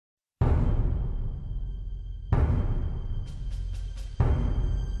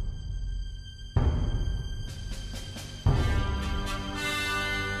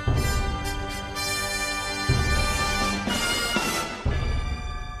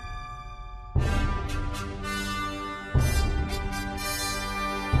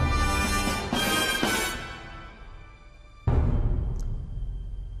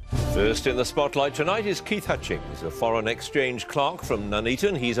First in the spotlight tonight is Keith Hutchings, a foreign exchange clerk from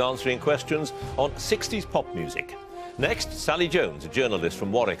Nuneaton. He's answering questions on 60s pop music. Next, Sally Jones, a journalist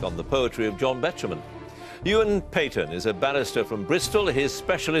from Warwick, on the poetry of John Betjeman. Ewan Payton is a barrister from Bristol. His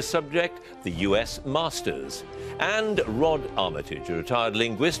specialist subject, the US Masters. And Rod Armitage, a retired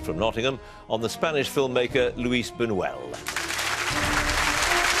linguist from Nottingham, on the Spanish filmmaker Luis Bunuel.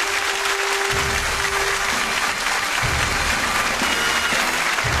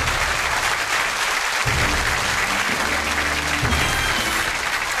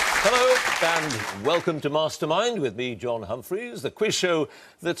 And welcome to Mastermind with me, John Humphreys, the quiz show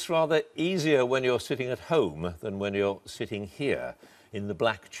that's rather easier when you're sitting at home than when you're sitting here in the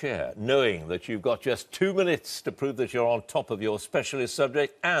black chair, knowing that you've got just 2 minutes to prove that you're on top of your specialist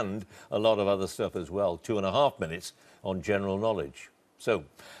subject and a lot of other stuff as well. 2.5 minutes on general knowledge. So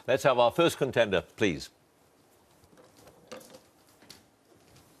let's have our first contender, please.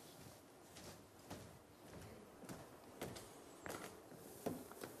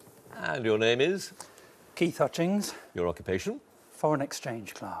 And your name is? Keith Hutchings. Your occupation? Foreign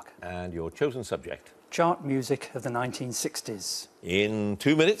exchange clerk. And your chosen subject? Chart music of the 1960s. In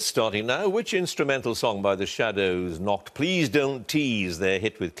 2 minutes, starting now, which instrumental song by The Shadows knocked Please Don't Tease, their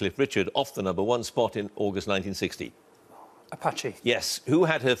hit with Cliff Richard, off the #1 spot in August 1960? Apache. Yes. Who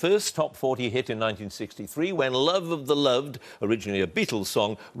had her first top 40 hit in 1963 when Love of the Loved, originally a Beatles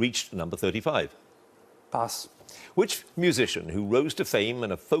song, reached number 35? Pass. Which musician who rose to fame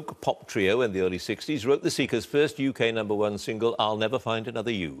in a folk pop trio in the early 60s wrote the Seekers' first UK #1 single, I'll Never Find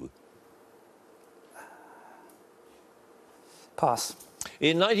Another You? Pass.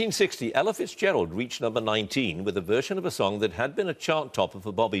 In 1960, Ella Fitzgerald reached number 19 with a version of a song that had been a chart topper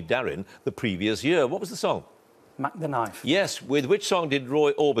for Bobby Darin the previous year. What was the song? Mac the Knife. Yes. With which song did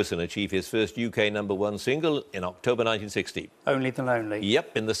Roy Orbison achieve his first UK #1 single in October 1960? Only the Lonely.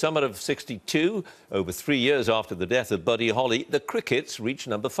 Yep. In the summer of '62, over 3 years after the death of Buddy Holly, the Crickets reached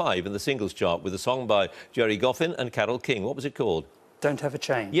number 5 in the singles chart with a song by Jerry Goffin and Carole King. What was it called? Don't Ever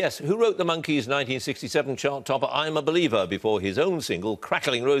Change. Yes. Who wrote the Monkees' 1967 chart topper I'm a Believer before his own single,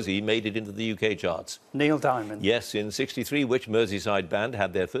 Crackling Rosie, made it into the UK charts? Neil Diamond. Yes. In '63, which Merseyside band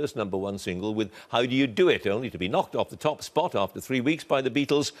had their first #1 single with How Do You Do It, only to be knocked off the top spot after 3 weeks by the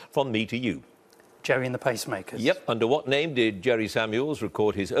Beatles, From Me to You? Jerry and the Pacemakers. Yep. Under what name did Jerry Samuels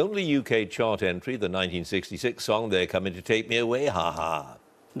record his only UK chart entry, the 1966 song They're Coming to Take Me Away, Ha Ha?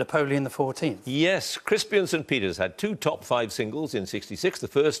 Napoleon the 14th. Yes. Crispy and St Peters had 2 top 5 singles in '66. The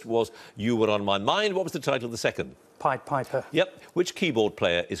first was You Were On My Mind. What was the title of the second? Pied Piper. Yep. Which keyboard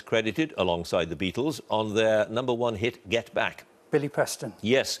player is credited, alongside the Beatles, on their #1 hit, Get Back? Billy Preston.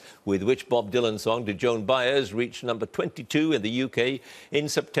 Yes. With which Bob Dylan song did Joan Baez reach number 22 in the UK in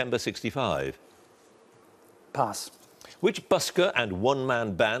September '65? Pass. Which busker and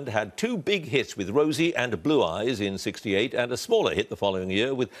one-man band had 2 big hits with Rosie and Blue Eyes in '68 and a smaller hit the following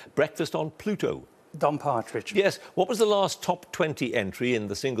year with Breakfast on Pluto? Don Partridge. Yes. What was the last top 20 entry in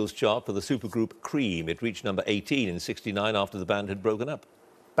the singles chart for the supergroup Cream? It reached number 18 in '69 after the band had broken up.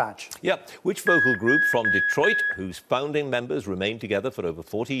 Badge. Yep. Which vocal group from Detroit, whose founding members remained together for over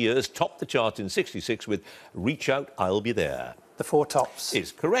 40 years, topped the charts in '66 with Reach Out, I'll Be There? The Four Tops.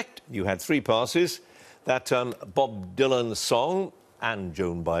 Is correct. You had 3 passes. That Bob Dylan song and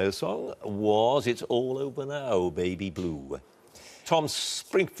Joan Baez song was It's All Over Now, Baby Blue. Tom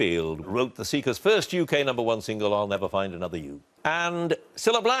Springfield wrote the Seekers' first UK #1 single, I'll Never Find Another You. And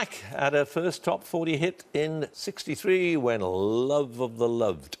Cilla Black had her first top 40 hit in '63 when Love of the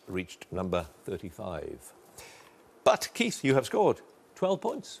Loved reached number 35. But, Keith, you have scored 12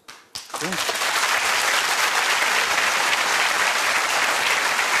 points. Yeah.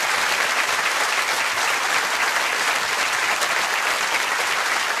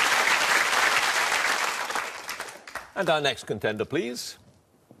 And our next contender, please.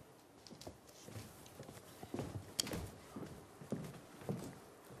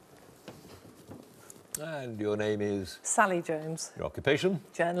 And your name is? Sally Jones. Your occupation?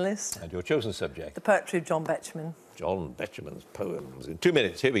 Journalist. And your chosen subject? The poetry of John Betjeman. John Betjeman's poems. In 2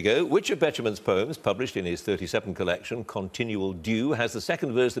 minutes, here we go. Which of Betjeman's poems, published in his 37 collection, Continual Dew, has the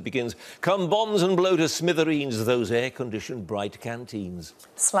second verse that begins, Come bombs and blow to smithereens those air-conditioned bright canteens?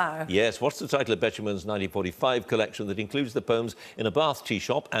 Slough. Yes. What's the title of Betjeman's 1945 collection that includes the poems In a Bath Tea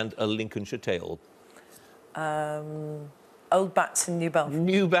Shop and A Lincolnshire Tale? Old Bats in New Belfast.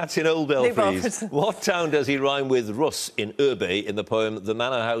 New Bats in Old Belfries. New What town does he rhyme with Russ in Urbay in the poem The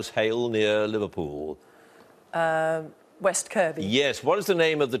Manor House Hale near Liverpool? West Kirby. Yes. What is the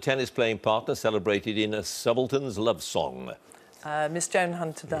name of the tennis-playing partner celebrated in A Subaltern's Love Song? Miss Joan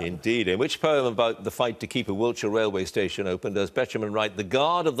Hunter Dunn. Indeed. In which poem about the fight to keep a Wiltshire railway station open does Betjeman write, "The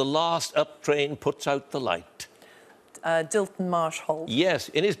guard of the last up train puts out the light"? Dilton Marsh Holt. Yes.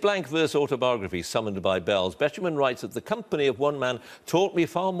 In his blank verse autobiography, Summoned by Bells, Betjeman writes that the company of one man taught me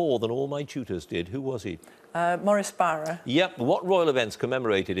far more than all my tutors did. Who was he? Maurice Barra. Yep. What royal events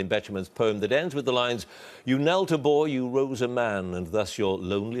commemorated in Betjeman's poem that ends with the lines, "You knelt a boy, you rose a man, and thus your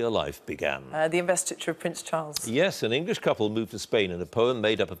lonelier life began"? The investiture of Prince Charles. Yes, an English couple moved to Spain in a poem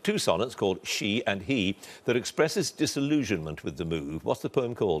made up of 2 sonnets called She and He that expresses disillusionment with the move. What's the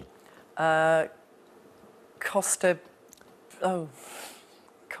poem called? Costa del.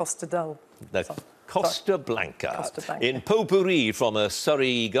 Costa Blanca. Costa Blanca. In Potpourri from a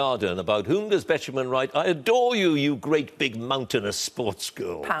Surrey garden, about whom does Betjeman write, "I adore you, you great big mountainous sports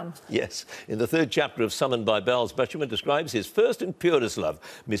girl"? Pam. Yes. In the 3rd chapter of Summoned by Bells, Betjeman describes his first and purest love,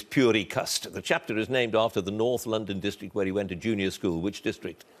 Miss Puri Cust. The chapter is named after the North London district where he went to junior school. Which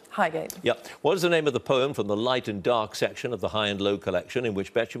district? Highgate. Yep. What is the name of the poem from the light and dark section of the High and Low collection in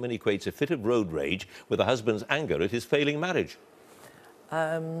which Betjeman equates a fit of road rage with a husband's anger at his failing marriage?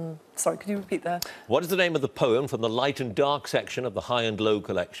 Sorry, could you repeat that? What is the name of the poem from the light and dark section of the High and Low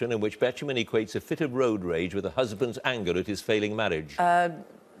collection in which Betjeman equates a fit of road rage with a husband's anger at his failing marriage?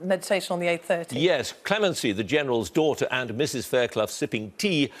 Meditation on the 8:30. Yes. Clemency, the General's daughter, and Mrs. Fairclough sipping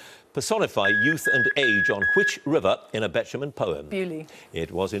tea personify youth and age on which river in a Betjeman poem? Bewley.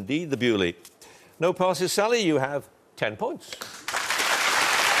 It was indeed the Bewley. No passes, Sally. You have 10 points.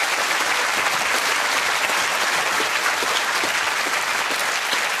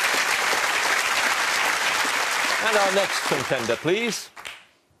 And our next contender, please.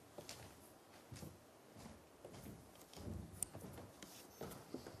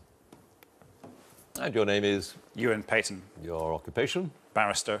 And your name is? Ewan Payton. Your occupation?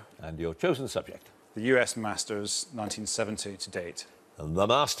 Barrister. And your chosen subject? The US Masters 1970 to date. And the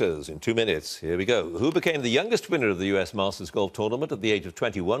Masters in 2 minutes. Here we go. Who became the youngest winner of the US Masters Golf Tournament at the age of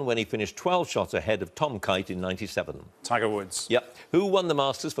 21 when he finished 12 shots ahead of Tom Kite in '97? Tiger Woods. Yep. Who won the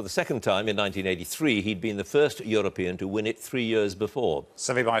Masters for the 2nd time in 1983? He'd been the first European to win it 3 years before.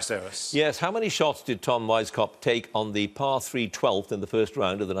 Seve Ballesteros. Yes. How many shots did Tom Weiskopf take on the par 3 12th in the first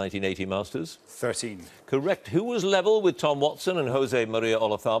round of the 1980 Masters? 13. Correct. Who was level with Tom Watson and Jose Maria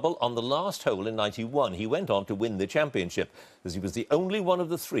Olazabal on the last hole in '91? He went on to win the championship, as he was the only one of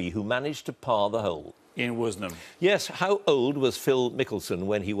the 3 who managed to par the hole. Ian Woosnam. Yes. How old was Phil Mickelson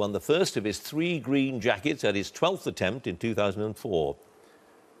when he won the first of his 3 green jackets at his 12th attempt in 2004?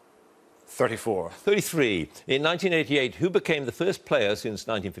 34. 33. In 1988, who became the first player since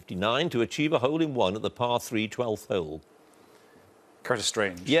 1959 to achieve a hole-in-one at the par 3 12th hole? Curtis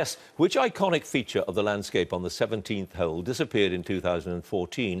Strange. Yes. Which iconic feature of the landscape on the 17th hole disappeared in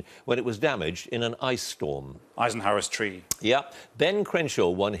 2014 when it was damaged in an ice storm? Eisenhower's tree. Yeah. Ben Crenshaw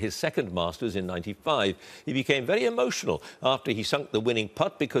won his 2nd Masters in '95. He became very emotional after he sunk the winning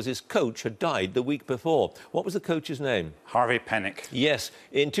putt because his coach had died the week before. What was the coach's name? Harvey Pennick. Yes.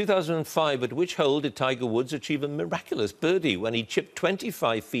 In 2005, at which hole did Tiger Woods achieve a miraculous birdie when he chipped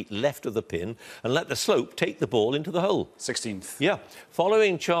 25 feet left of the pin and let the slope take the ball into the hole? 16th. Yeah.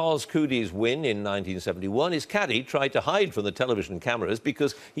 Following Charles Coodie's win in 1971, his caddy tried to hide from the television cameras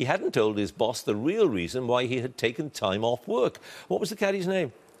because he hadn't told his boss the real reason why he had taken time off work. What was the caddy's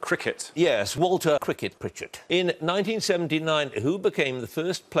name? Cricket. Yes, Walter Cricket Pritchett. In 1979, who became the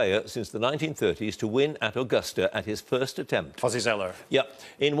first player since the 1930s to win at Augusta at his first attempt? Ozzie Zeller. Yep.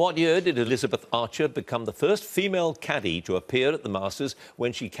 In what year did Elizabeth Archer become the first female caddy to appear at the Masters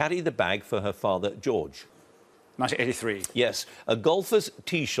when she caddied the bag for her father, George? 1983. Yes. A golfer's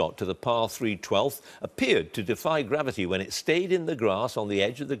tee shot to the par 3 12th appeared to defy gravity when it stayed in the grass on the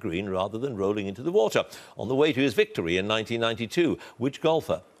edge of the green rather than rolling into the water. On the way to his victory in 1992, which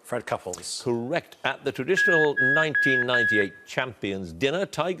golfer? Fred Couples. Correct. At the traditional 1998 Champions Dinner,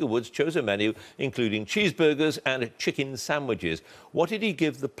 Tiger Woods chose a menu including cheeseburgers and chicken sandwiches. What did he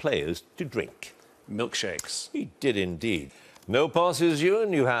give the players to drink? Milkshakes. He did indeed. No passes,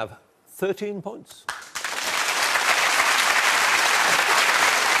 Ewan. You have 13 points.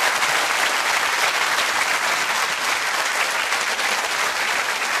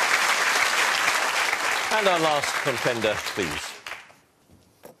 And our last contender, please.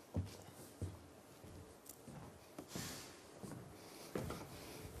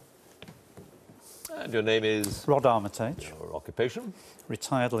 And your name is? Rod Armitage. Your occupation?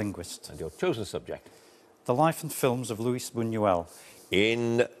 Retired linguist. And your chosen subject? The life and films of Luis Bunuel.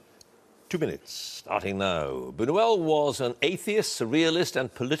 In 2 minutes, starting now. Bunuel was an atheist, surrealist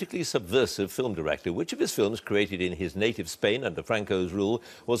and politically subversive film director. Which of his films, created in his native Spain under Franco's rule,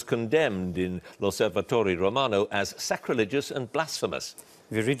 was condemned in L'Osservatore Romano as sacrilegious and blasphemous?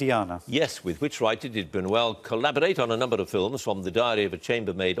 Viridiana. Yes, with which writer did Bunuel collaborate on a number of films, from The Diary of a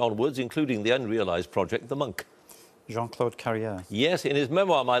Chambermaid onwards, including the unrealised project The Monk? Jean-Claude Carrière. Yes, in his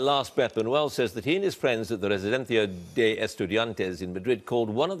memoir, My Last Breath, Bunuel says that he and his friends at the Residencia de Estudiantes in Madrid called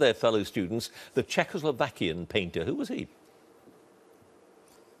one of their fellow students the Czechoslovakian painter. Who was he?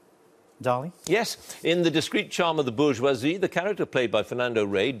 Dali. Yes, in The Discreet Charm of the Bourgeoisie, the character played by Fernando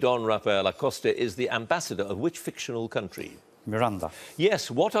Rey, Don Rafael Acosta, is the ambassador of which fictional country? Miranda.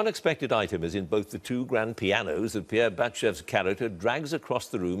 Yes, what unexpected item is in both the two grand pianos that Pierre Batchev's character drags across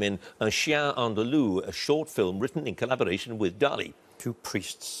the room in Un Chien Andalou, a short film written in collaboration with Dali? 2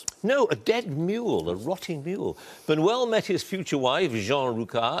 priests. No, a dead mule, a rotting mule. Bunuel met his future wife, Jean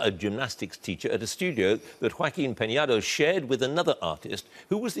Roucard, a gymnastics teacher, at a studio that Joaquin Peñado shared with another artist.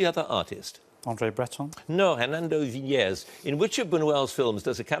 Who was the other artist? André Breton. No, Hernando Villiers. In which of Bunuel's films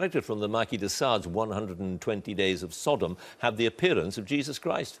does a character from the Marquis de Sade's 120 Days of Sodom have the appearance of Jesus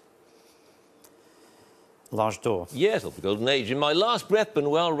Christ? L'Âge d'Or. Yes, of the Golden Age. In My Last Breath,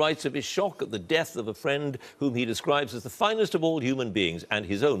 Bunuel writes of his shock at the death of a friend whom he describes as the finest of all human beings and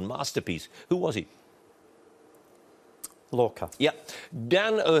his own masterpiece. Who was he? Lorca. Yeah.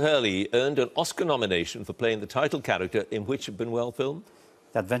 Dan O'Hurley earned an Oscar nomination for playing the title character in which Bunuel film?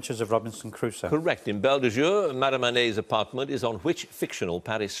 The Adventures of Robinson Crusoe. Correct. In Belle de Jour, Madame Anet's apartment is on which fictional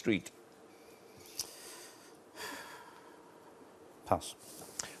Paris street? Pass.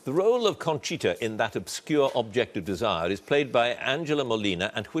 The role of Conchita in That Obscure Object of Desire is played by Angela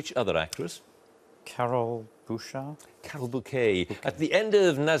Molina and which other actress? Carol Bouchard. Carol Bouquet. At the end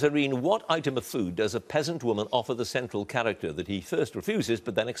of Nazarene, what item of food does a peasant woman offer the central character that he first refuses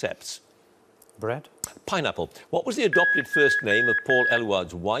but then accepts? Bread. Pineapple. What was the adopted first name of Paul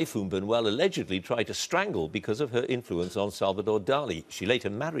Eluard's wife, whom Bunuel allegedly tried to strangle because of her influence on Salvador Dali? She later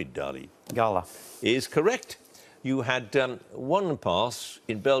married Dali. Gala. Is correct. You had one pass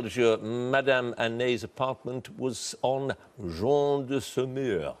in Belle de Jour. Madame Anet's apartment was on Jean de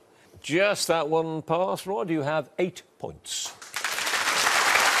Saumur. Just that one pass, Rod. You have 8 points.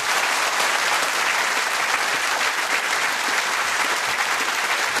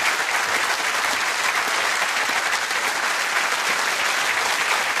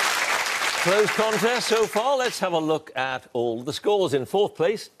 Close contest so far. Let's have a look at all the scores. In 4th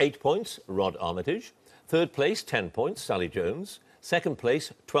place, 8 points, Rod Armitage. 3rd place, 10 points, Sally Jones. 2nd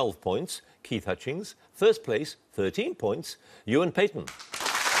place, 12 points, Keith Hutchings. 1st place, 13 points, Ewan Payton.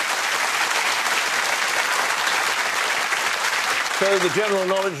 So the general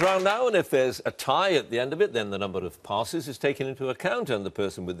knowledge round now, and if there's a tie at the end of it, then the number of passes is taken into account, and the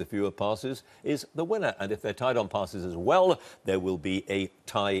person with the fewer passes is the winner. And if they're tied on passes as well, there will be a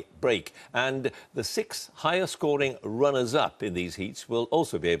tie break. And the 6 higher scoring runners-up in these heats will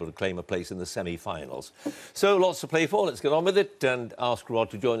also be able to claim a place in the semi-finals. So lots to play for. Let's get on with it and ask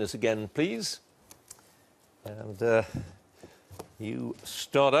Rod to join us again, please. And you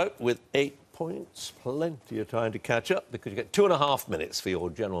start out with 8 points, plenty of time to catch up because you get 2.5 minutes for your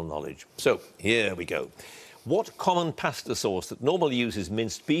general knowledge. So, here we go. What common pasta sauce that normally uses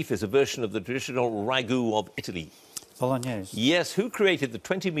minced beef is a version of the traditional ragu of Italy? Bolognese. Yes, who created the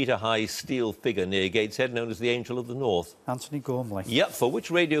 20-metre-high steel figure near Gateshead known as the Angel of the North? Anthony Gormley. Yep, for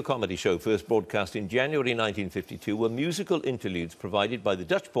which radio comedy show, first broadcast in January 1952, were musical interludes provided by the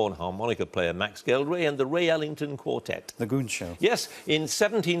Dutch-born harmonica player Max Geldray and the Ray Ellington Quartet? The Goon Show. Yes, in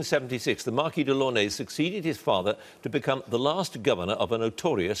 1776, the Marquis de Launay succeeded his father to become the last governor of a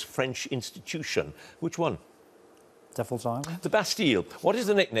notorious French institution. Which one? Devil's Island. The Bastille. What is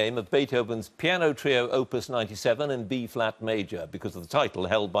the nickname of Beethoven's piano trio Opus 97 in B-flat major, because of the title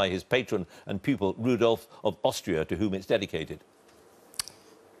held by his patron and pupil Rudolph of Austria, to whom it's dedicated?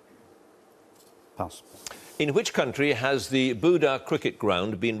 Pass. In which country has the Buda cricket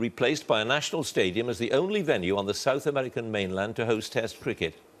ground been replaced by a national stadium as the only venue on the South American mainland to host Test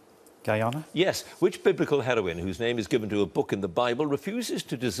cricket? Guyana. Yes. Which biblical heroine, whose name is given to a book in the Bible, refuses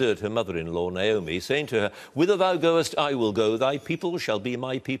to desert her mother-in-law, Naomi, saying to her, "Whither thou goest, I will go. Thy people shall be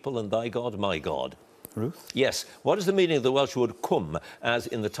my people, and thy God my God"? Ruth. Yes. What is the meaning of the Welsh word cwm, as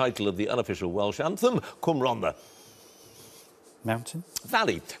in the title of the unofficial Welsh anthem, Cwm Rhondda? Mountain.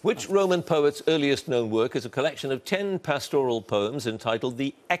 Valley. Which Roman poet's earliest known work is a collection of 10 pastoral poems entitled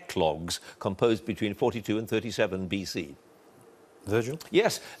the Eclogues, composed between 42 and 37 BC? Virgil.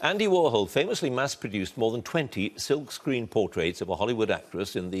 Yes, Andy Warhol famously mass-produced more than 20 silkscreen portraits of a Hollywood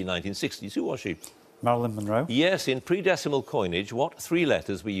actress in the 1960s. Who was she? Marilyn Monroe. Yes, in pre-decimal coinage, what three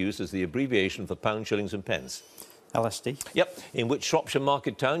letters were used as the abbreviation for pounds, shillings and pence? LSD. Yep. In which Shropshire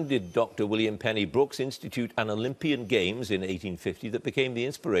market town did Dr. William Penny Brooks institute an Olympian Games in 1850 that became the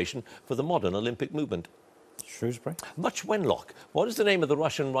inspiration for the modern Olympic movement? Shrewsbury. Much Wenlock. What is the name of the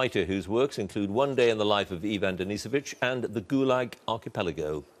Russian writer whose works include One Day in the Life of Ivan Denisovich and The Gulag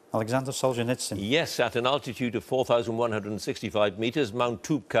Archipelago? Alexander Solzhenitsyn. Yes, at an altitude of 4,165 metres, Mount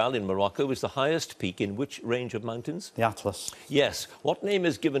Toubkal in Morocco is the highest peak in which range of mountains? The Atlas. Yes. What name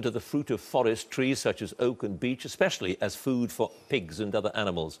is given to the fruit of forest trees such as oak and beech, especially as food for pigs and other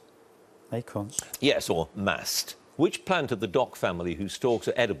animals? Acorns. Yes, or mast. Which plant of the dock family whose stalks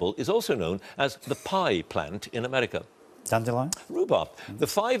are edible is also known as the pie plant in America? Dandelion. Rhubarb. The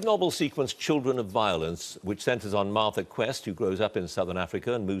five novel sequence Children of Violence, which centres on Martha Quest, who grows up in southern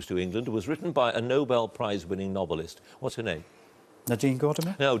Africa and moves to England, was written by a Nobel Prize-winning novelist. What's her name? Nadine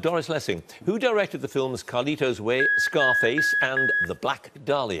Gordimer. No, Doris Lessing. Who directed the films Carlito's Way, Scarface and The Black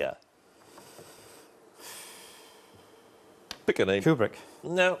Dahlia? Pick a name. Kubrick.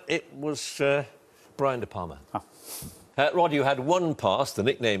 No, it was Brian De Palma. Ah. Rod, you had one pass. The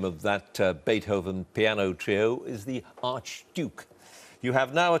nickname of that Beethoven piano trio is the Archduke. You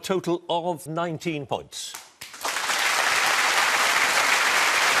have now a total of 19 points.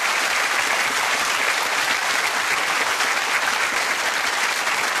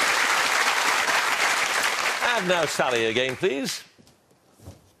 And now Sally again, please.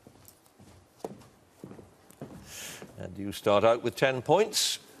 And you start out with 10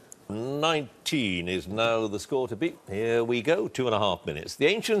 points. 19 is now the score to beat. Here we go, 2.5 minutes. The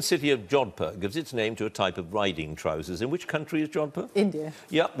ancient city of Jodhpur gives its name to a type of riding trousers. In which country is Jodhpur? India.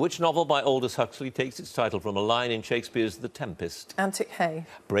 Yeah. Which novel by Aldous Huxley takes its title from a line in Shakespeare's The Tempest? Antic Hay.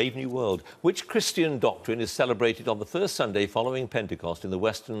 Brave New World. Which Christian doctrine is celebrated on the first Sunday following Pentecost in the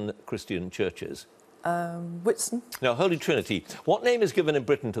Western Christian churches? Whitsun. Now, Holy Trinity. What name is given in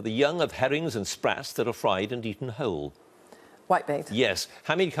Britain to the young of herrings and sprats that are fried and eaten whole? Whitebait. Yes.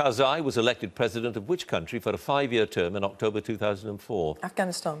 Hamid Karzai was elected president of which country for a 5-year term in October 2004?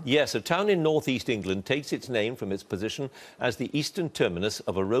 Afghanistan. Yes. A town in northeast England takes its name from its position as the eastern terminus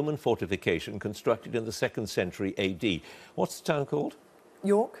of a Roman fortification constructed in the 2nd century AD. What's the town called?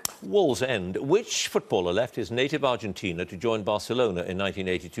 York. Wallsend. Which footballer left his native Argentina to join Barcelona in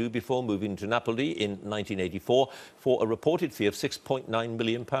 1982 before moving to Napoli in 1984 for a reported fee of £6.9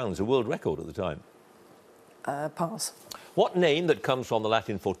 million, a world record at the time? Pass. What name that comes from the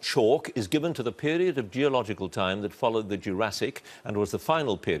Latin for chalk is given to the period of geological time that followed the Jurassic and was the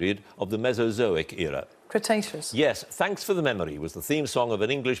final period of the Mesozoic era? Cretaceous. Yes. Thanks for the Memory was the theme song of an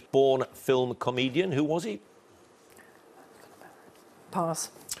English-born film comedian. Who was he?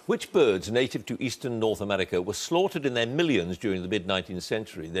 Pass. Which birds native to eastern North America were slaughtered in their millions during the mid-19th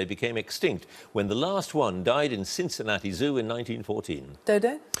century? They became extinct when the last one died in Cincinnati Zoo in 1914.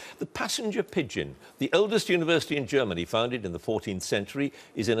 Dodo. The passenger pigeon, the oldest university in Germany, founded in the 14th century,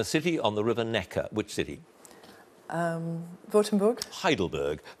 is in a city on the River Neckar. Which city? Württemberg.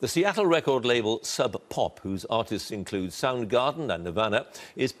 Heidelberg. The Seattle record label Sub Pop, whose artists include Soundgarden and Nirvana,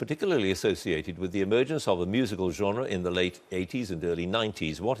 is particularly associated with the emergence of a musical genre in the late 80s and early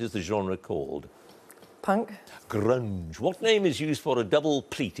 90s. What is the genre called? Punk. Grunge. What name is used for a double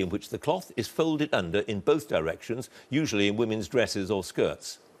pleat in which the cloth is folded under in both directions, usually in women's dresses or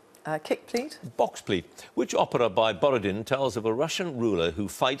skirts? Kick pleat. Box pleat. Which opera by Borodin tells of a Russian ruler who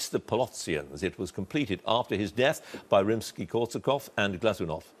fights the Polotzians? It was completed after his death by Rimsky-Korsakov and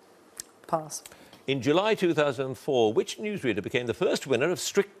Glazunov. Pass. In July 2004, which newsreader became the first winner of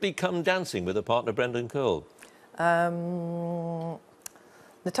Strictly Come Dancing with her partner Brendan Cole? Natasha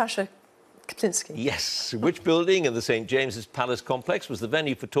Kaplinsky. Yes. Which building in the St James's Palace complex was the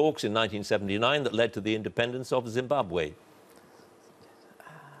venue for talks in 1979 that led to the independence of Zimbabwe?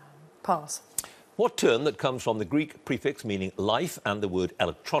 Pass. What term that comes from the Greek prefix meaning life and the word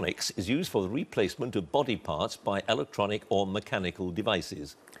electronics is used for the replacement of body parts by electronic or mechanical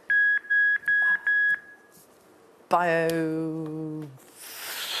devices? Bio...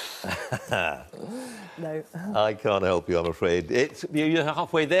 No. I can't help you, I'm afraid. You're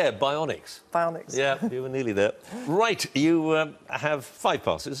halfway there, bionics. Bionics. Yeah, you were nearly there. Right, you have 5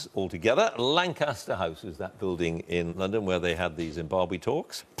 passes altogether. Lancaster House is that building in London where they had the Zimbabwe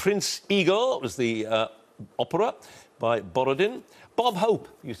talks. Prince Igor was the opera by Borodin. Bob Hope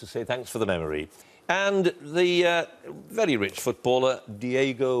used to say thanks for the memory. And the very rich footballer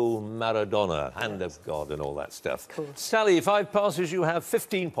Diego Maradona, hand of God and all that stuff. Cool. Sally, 5 passes, you have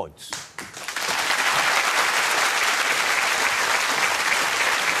 15 points.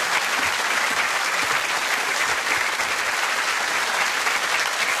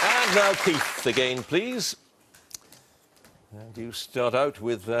 And now Keith again, please. And you start out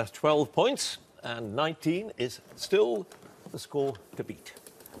with 12 points, and 19 is still the score to beat.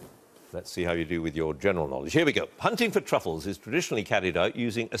 Let's see how you do with your general knowledge. Here we go. Hunting for truffles is traditionally carried out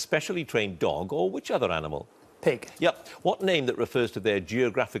using a specially trained dog or which other animal? Pig. Yep. What name that refers to their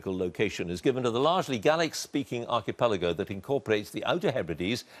geographical location is given to the largely Gaelic-speaking archipelago that incorporates the Outer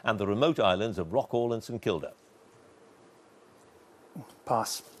Hebrides and the remote islands of Rockall and St Kilda?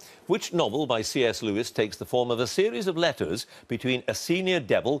 Pass. Which novel by C.S. Lewis takes the form of a series of letters between a senior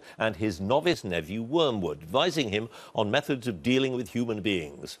devil and his novice nephew Wormwood, advising him on methods of dealing with human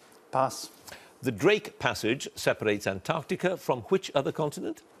beings? Pass. The Drake Passage separates Antarctica from which other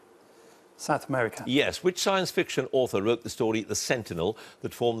continent? South America. Yes. Which science fiction author wrote the story The Sentinel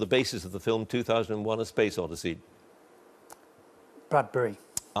that formed the basis of the film 2001: A Space Odyssey? Bradbury.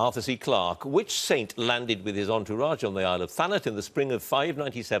 Arthur C. Clarke. Which saint landed with his entourage on the Isle of Thanet in the spring of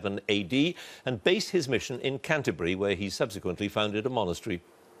 597 AD and based his mission in Canterbury, where he subsequently founded a monastery?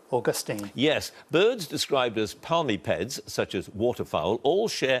 Augustine. Yes. Birds described as palmipeds, such as waterfowl, all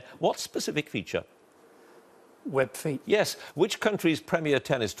share what specific feature? Web feet. Yes. Which country's premier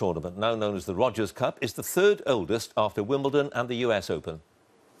tennis tournament, now known as the Rogers Cup, is the third oldest after Wimbledon and the US Open?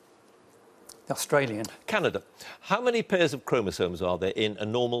 The Australian. Canada. How many pairs of chromosomes are there in a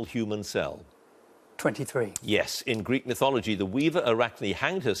normal human cell? 23. Yes. In Greek mythology, the weaver Arachne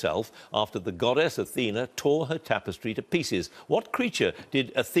hanged herself after the goddess Athena tore her tapestry to pieces. What creature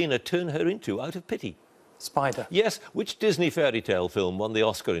did Athena turn her into out of pity? Spider. Yes. Which Disney fairy tale film won the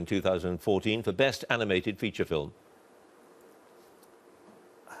Oscar in 2014 for Best Animated Feature Film?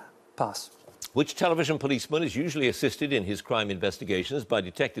 Pass. Which television policeman is usually assisted in his crime investigations by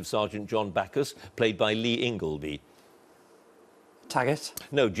Detective Sergeant John Backus, played by Lee Ingleby? Taggart.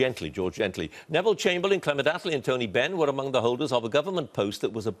 No, George Gently. Neville Chamberlain, Clement Attlee and Tony Benn were among the holders of a government post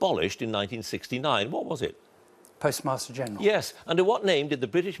that was abolished in 1969. What was it? Postmaster General. Yes. Under what name did the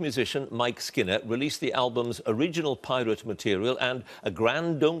British musician Mike Skinner release the albums Original Pirate Material and A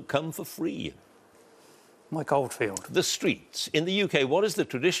Grand Don't Come for Free? Mike Oldfield. The Streets. In the UK, what is the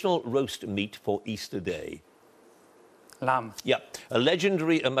traditional roast meat for Easter Day? Lamb. Yeah. A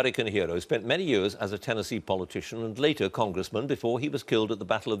legendary American hero spent many years as a Tennessee politician and later congressman before he was killed at the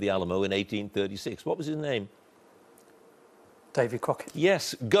Battle of the Alamo in 1836. What was his name? Davy Crockett.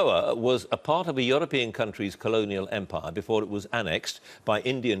 Yes, Goa was a part of a European country's colonial empire before it was annexed by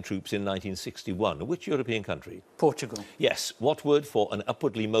Indian troops in 1961. Which European country? Portugal. Yes. What word for an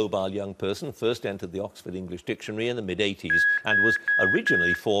upwardly mobile young person first entered the Oxford English Dictionary in the mid-80s and was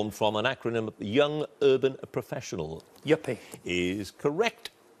originally formed from an acronym of Young Urban Professional? Yuppie. Is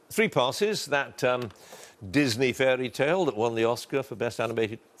correct. 3 passes. That Disney fairy tale that won the Oscar for Best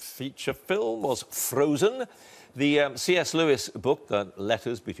Animated Feature Film was Frozen. The C.S. Lewis book, the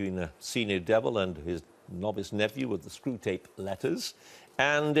letters between a senior devil and his novice nephew with the screw tape letters.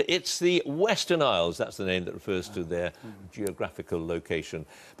 And it's the Western Isles, that's the name that refers to their geographical location.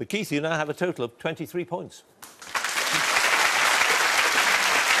 But Keith, you now have a total of 23 points.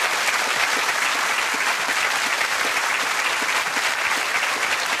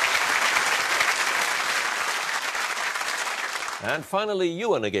 And finally,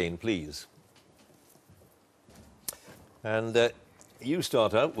 Ewan again, please. And you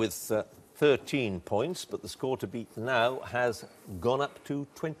start out with 13 points, but the score to beat now has gone up to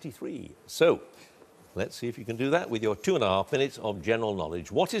 23. So, let's see if you can do that with your 2.5 minutes of general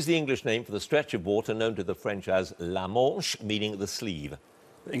knowledge. What is the English name for the stretch of water known to the French as la Manche, meaning the sleeve?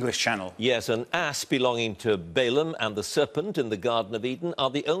 The English Channel. Yes, an ass belonging to Balaam and the serpent in the Garden of Eden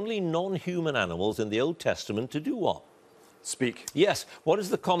are the only non-human animals in the Old Testament to do what? Speak. Yes. What is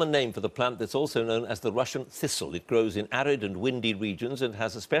the common name for the plant that's also known as the Russian thistle? It grows in arid and windy regions and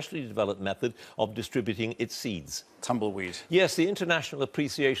has a specially developed method of distributing its seeds. Tumbleweed. Yes, the International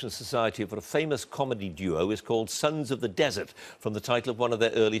Appreciation Society for a famous comedy duo is called Sons of the Desert, from the title of one of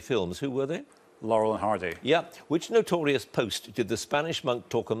their early films. Who were they? Laurel and Hardy. Yeah. Which notorious post did the Spanish monk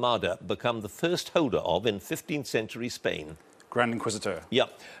Torquemada become the first holder of in 15th century Spain? Grand Inquisitor. Yeah.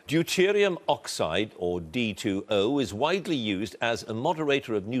 Deuterium oxide, or D2O, is widely used as a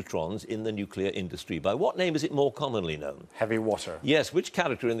moderator of neutrons in the nuclear industry. By what name is it more commonly known? Heavy water. Yes. Which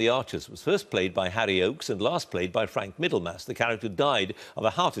character in The Archers was first played by Harry Oakes and last played by Frank Middlemass? The character died of a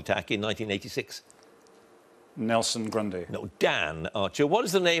heart attack in 1986. Nelson Grundy. No, Dan Archer. What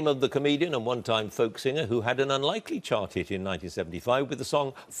is the name of the comedian and one-time folk singer who had an unlikely chart hit in 1975 with the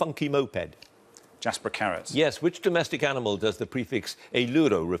song Funky Moped? Jasper Carrot. Yes. Which domestic animal does the prefix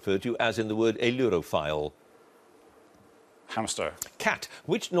eluro refer to, as in the word ailurophile? Hamster. Cat.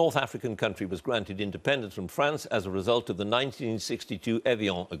 Which North African country was granted independence from France as a result of the 1962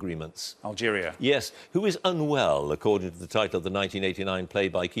 Evian agreements? Algeria. Yes. Who is unwell, according to the title of the 1989 play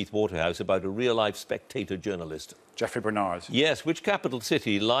by Keith Waterhouse about a real-life Spectator journalist? Jeffrey Bernard. Yes. Which capital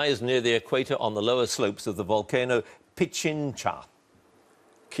city lies near the equator on the lower slopes of the volcano Pichincha?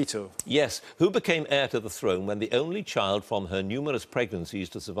 Quito. Yes. Who became heir to the throne when the only child from her numerous pregnancies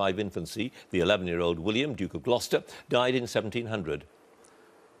to survive infancy, the 11-year-old William, Duke of Gloucester, died in 1700?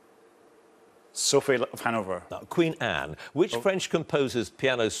 Sophie of Hanover. Now, Queen Anne. Which French composer's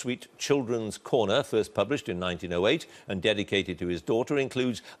piano suite Children's Corner, first published in 1908 and dedicated to his daughter,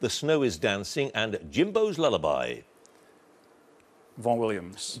 includes The Snow is Dancing and Jimbo's Lullaby? Vaughan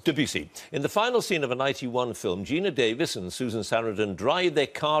Williams. Debussy. In the final scene of a 91 film, Gina Davis and Susan Sarandon drive their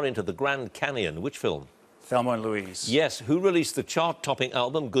car into the Grand Canyon. Which film? Thelma and Louise. Yes. Who released the chart-topping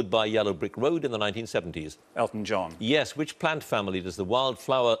album Goodbye Yellow Brick Road in the 1970s? Elton John. Yes. Which plant family does the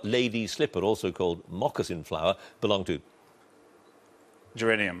wildflower lady slipper, also called moccasin flower, belong to?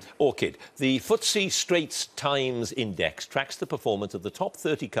 Geranium. Orchid. The FTSE Straits Times Index tracks the performance of the top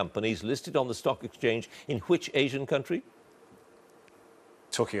 30 companies listed on the stock exchange in which Asian country?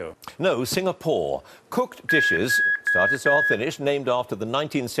 Tokyo. No, Singapore. Cooked dishes, started start finish, named after the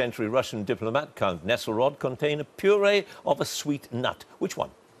 19th century Russian diplomat Count Nesselrod, contain a puree of a sweet nut. Which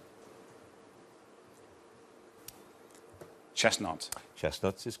one? Chestnut.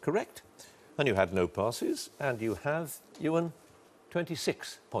 Chestnuts is correct. And you had no passes, and you have, Ewan,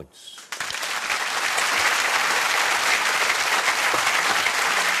 26 points.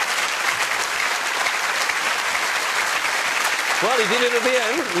 Well, he did it at the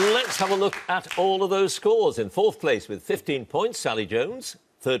end. Let's have a look at all of those scores. In fourth place with 15 points, Sally Jones.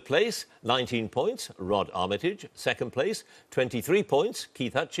 Third place, 19 points, Rod Armitage. Second place, 23 points,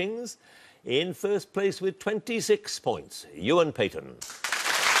 Keith Hutchings. In first place with 26 points, Ewan Payton.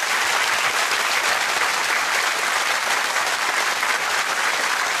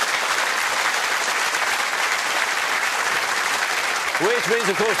 Which means,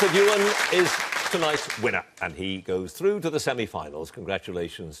 of course, that Ewan is tonight's winner, and he goes through to the semi-finals.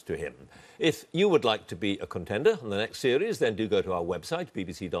 Congratulations to him. If you would like to be a contender in the next series, then do go to our website,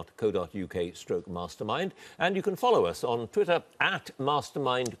 bbc.co.uk/mastermind, and you can follow us on Twitter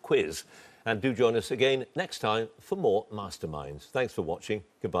 @mastermindquiz. And do join us again next time for more Masterminds. Thanks for watching.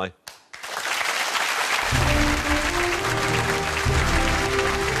 Goodbye.